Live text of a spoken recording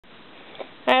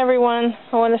Hi everyone,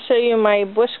 I want to show you my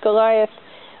Bush Goliath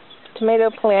tomato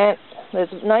plant.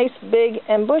 It's nice, big,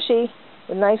 and bushy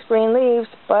with nice green leaves,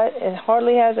 but it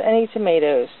hardly has any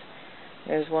tomatoes.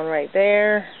 There's one right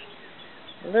there,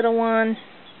 a little one,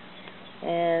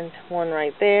 and one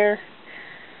right there.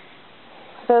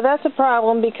 So that's a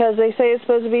problem because they say it's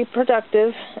supposed to be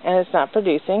productive and it's not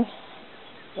producing,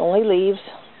 only leaves.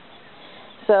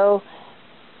 So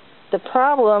the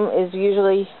problem is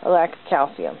usually a lack of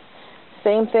calcium.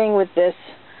 Same thing with this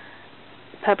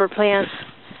pepper plant.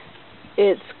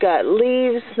 It's got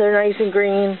leaves, they're nice and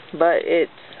green, but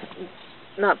it's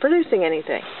not producing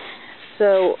anything.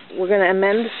 So we're going to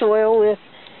amend the soil with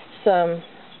some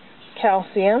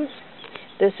calcium.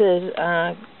 This is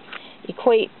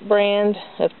Equate brand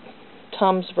of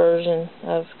Tums version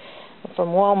from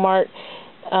Walmart.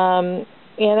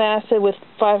 Antacid with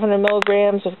 500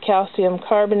 milligrams of calcium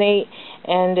carbonate,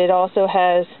 and it also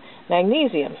has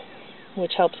magnesium,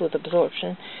 which helps with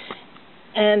absorption.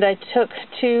 And I took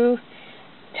 2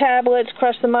 tablets,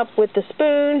 crushed them up with the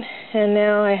spoon, and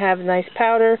now I have a nice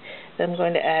powder that I'm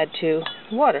going to add to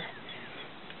water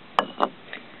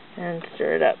and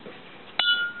stir it up.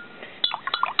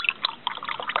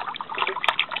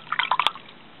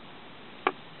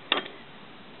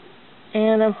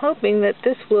 And I'm hoping that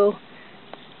this will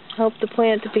help the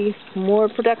plant to be more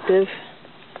productive.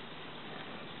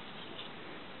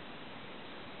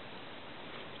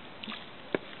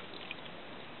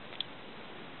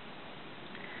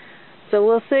 So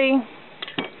we'll see,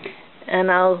 and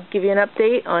I'll give you an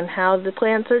update on how the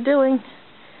plants are doing.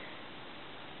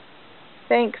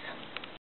 Thanks.